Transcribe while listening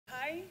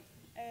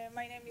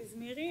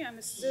Miri. I'm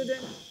a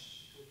student.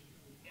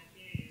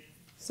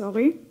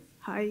 Sorry.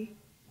 Hi.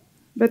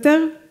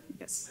 Better?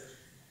 Yes.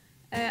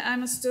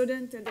 I'm a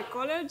student at the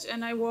college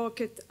and I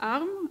work at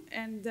ARM,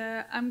 and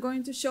I'm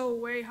going to show a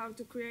way how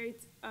to create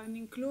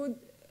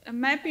a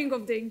mapping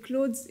of the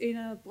includes in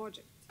a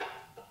project.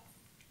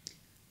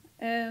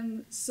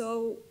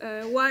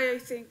 Why I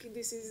think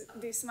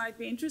this might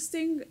be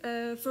interesting.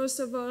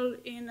 First of all,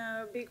 in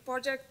a big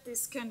project,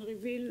 this can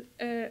reveal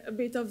a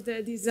bit of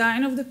the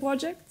design of the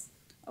project.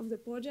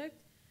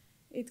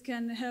 It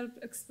can help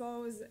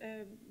expose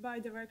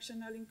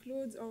bidirectional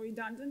includes or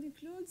redundant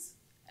includes,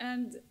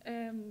 and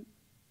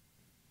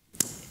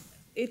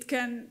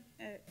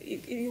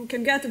you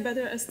can get a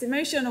better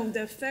estimation of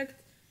the effect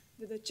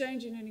that the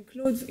change in an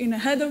include in a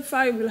header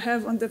file will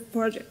have on the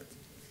project.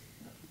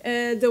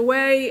 The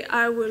way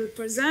I will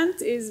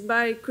present is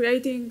by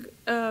creating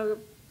a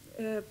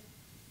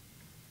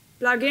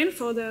plugin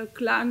for the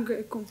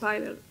Clang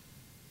compiler.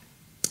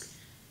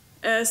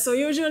 So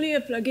usually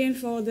a plugin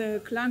for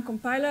the Clang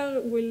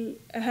compiler will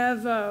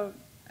have a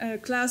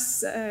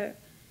class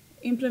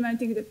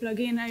implementing the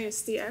plugin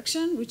AST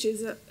action, which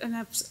is an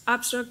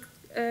abstract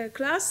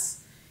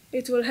class.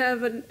 It will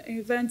have an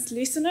event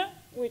listener,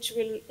 which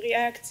will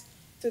react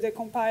to the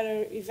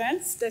compiler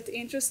events that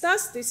interest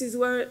us. This is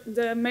where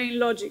the main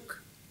logic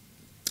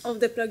of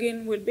the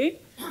plugin will be.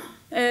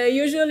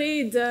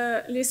 Usually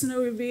the listener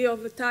will be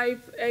of a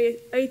type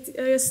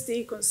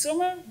AST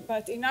consumer,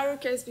 but in our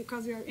case,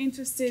 because we are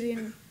interested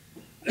in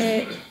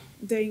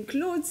the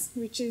includes,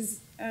 which is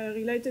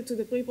related to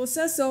the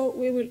preprocessor,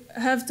 we will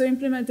have to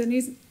implement a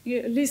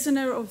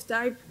listener of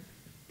type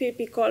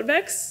PP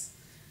callbacks.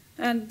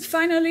 And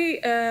finally,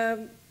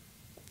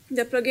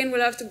 the plugin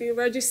will have to be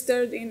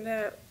registered in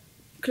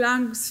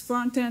Clang's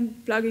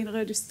front-end plugin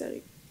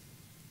registry.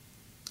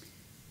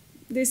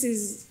 This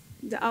is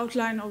the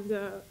outline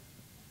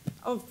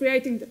of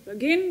creating the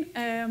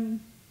plugin.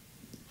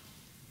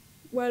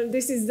 Well,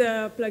 this is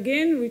the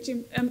plugin which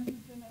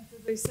implements,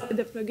 as I said,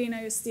 the plugin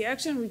AST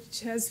action,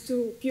 which has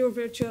two pure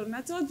virtual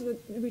methods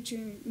which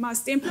we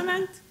must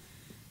implement.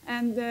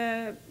 And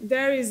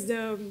there is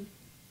the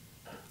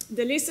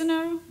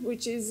listener,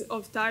 which is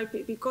of type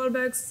PP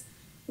callbacks,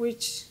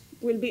 which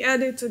will be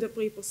added to the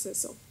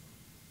preprocessor.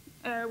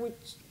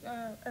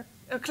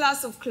 A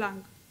class of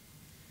Clang.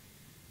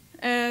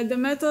 The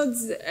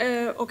methods,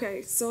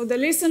 okay, so the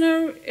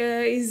listener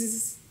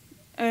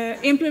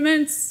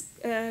implements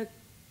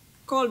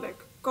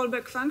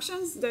callback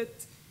functions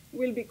that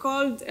will be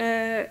called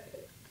as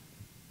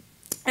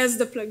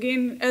the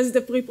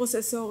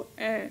preprocessor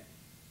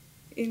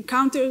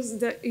encounters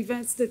the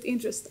events that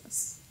interest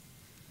us.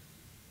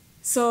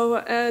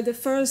 So the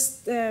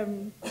first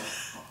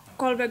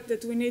callback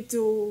that we need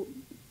to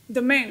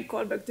the main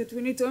callback that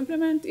we need to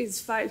implement is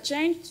file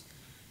change.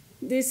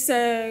 This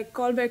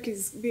callback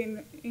is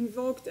being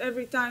invoked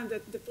every time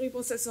that the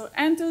preprocessor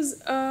enters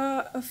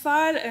a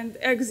file and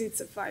exits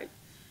a file.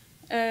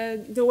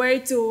 The way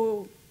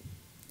to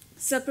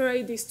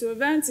separate these two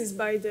events is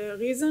by the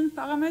reason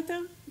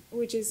parameter,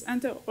 which is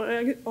enter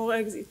or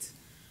exit.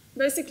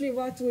 Basically,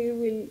 what we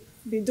will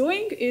be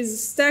doing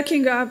is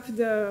stacking up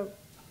the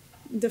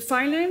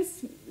file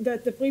names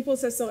that the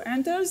preprocessor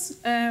enters,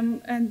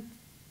 and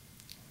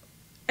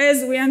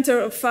as we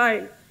enter a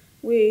file,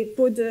 we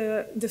put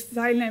the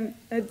file name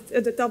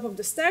at the top of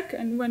the stack,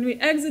 and when we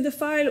exit the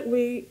file,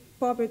 we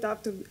pop it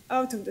out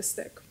of the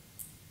stack.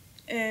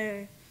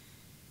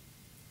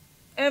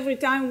 Every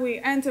time we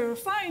enter a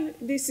file,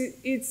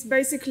 it's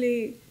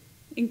basically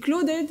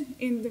included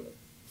in the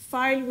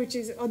file which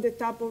is at the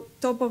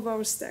top of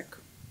our stack.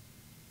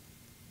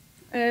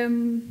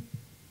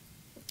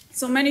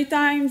 So many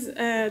times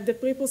the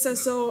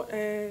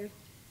preprocessor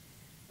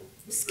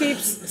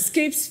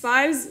skips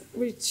files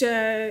which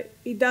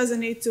it doesn't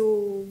need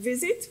to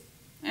visit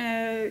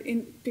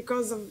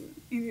because of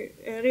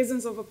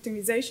reasons of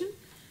optimization.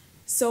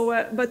 So,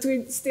 but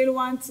we still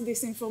want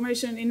this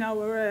information in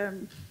our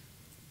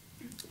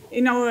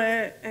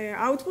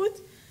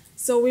output.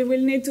 So we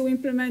will need to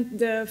implement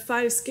the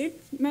file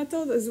skip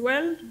method as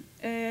well.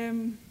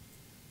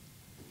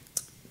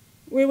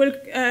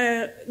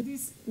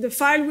 The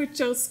file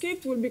which are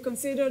skipped will be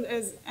considered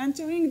as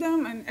entering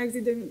them and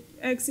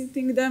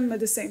exiting them at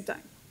the same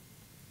time.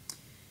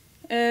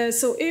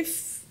 So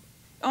if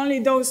only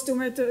those two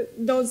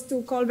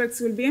callbacks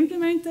will be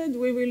implemented,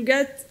 we will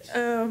get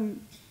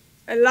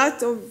a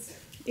lot of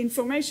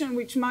information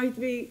which might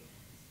be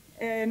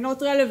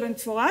not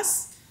relevant for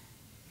us,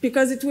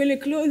 because it will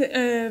include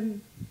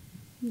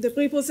the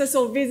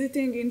preprocessor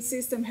visiting in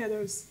system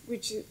headers,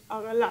 which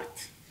are a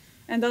lot,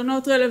 and are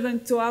not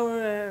relevant to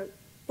our,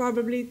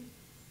 probably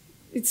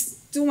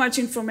it's too much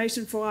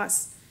information for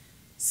us.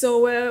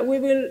 So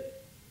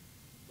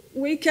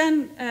we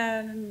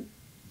can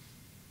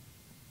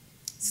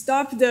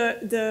stop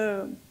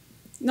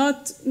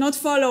not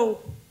follow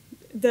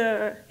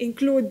the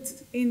include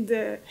in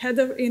the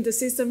header, in the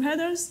system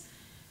headers.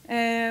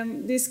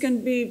 This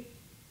can be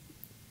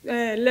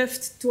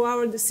left to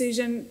our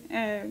decision.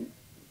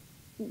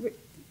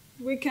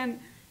 We can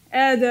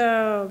add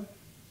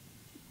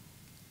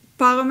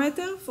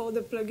parameter for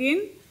the plugin,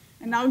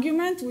 an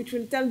argument which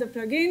will tell the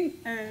plugin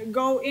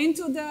go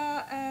into the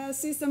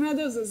system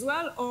headers as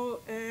well or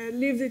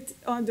leave it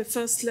on the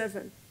first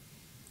level.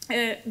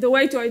 The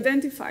way to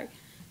identify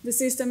the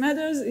system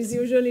headers is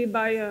usually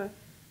by a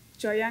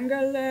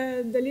triangle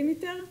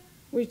delimiter,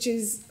 which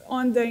is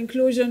on the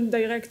inclusion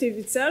directive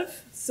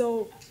itself,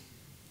 so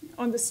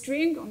on the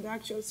string, on the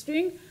actual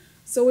string.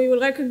 So we will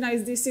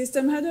recognize these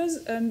system headers,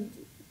 and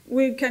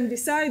we can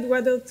decide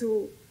whether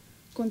to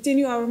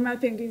continue our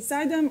mapping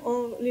inside them or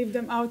leave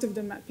them out of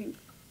the mapping.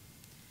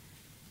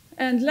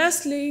 And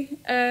lastly,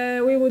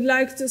 we would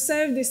like to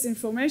save this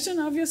information,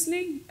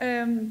 obviously.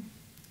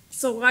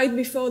 So right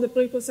before the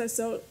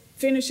preprocessor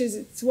finishes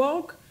its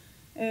work,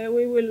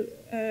 we will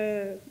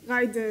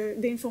write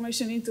the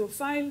information into a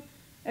file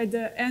at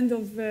the end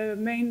of the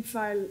main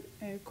file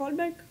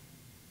callback.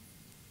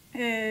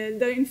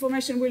 The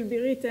information will be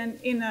written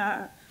in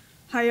a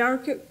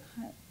hierarchy,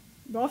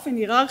 באופן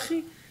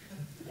היררכי.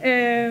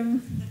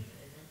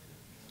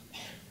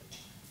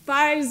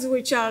 Files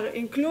which are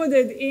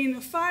included in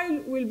a file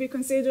will be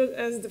considered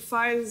as the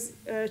file's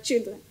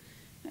children.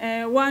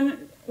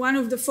 One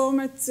of the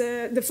formats,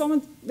 the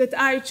format that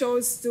I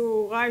chose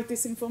to write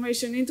this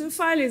information into a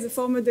file is a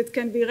format that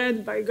can be read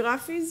by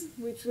graphies,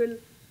 which will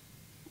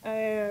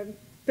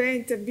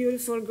paint a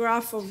beautiful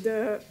graph of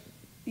the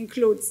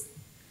includes.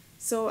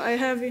 So I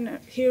have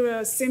here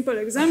a simple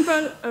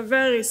example, a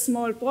very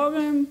small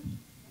program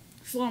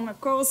from a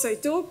course I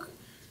took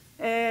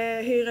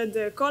here at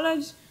the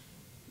college.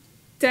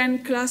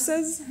 10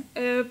 classes,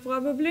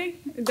 probably,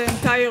 the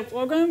entire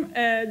program.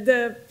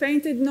 The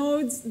painted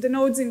nodes, the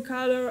nodes in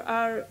color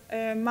are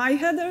my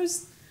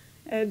headers,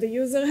 the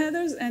user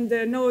headers, and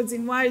the nodes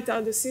in white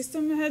are the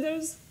system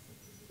headers.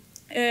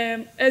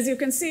 As you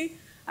can see,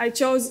 I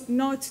chose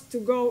not to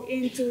go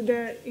into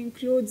the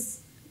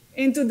includes,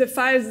 into the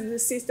files the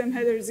system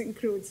headers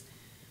includes,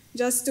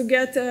 just to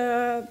get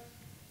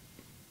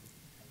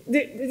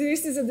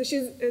this is a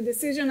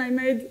decision I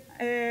made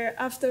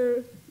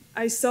after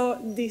I saw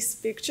this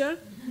picture,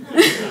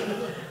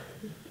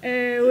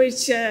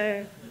 which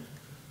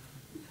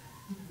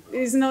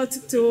is not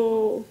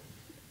too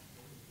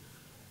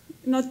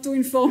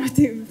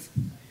informative.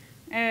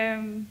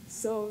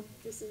 So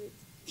this is it.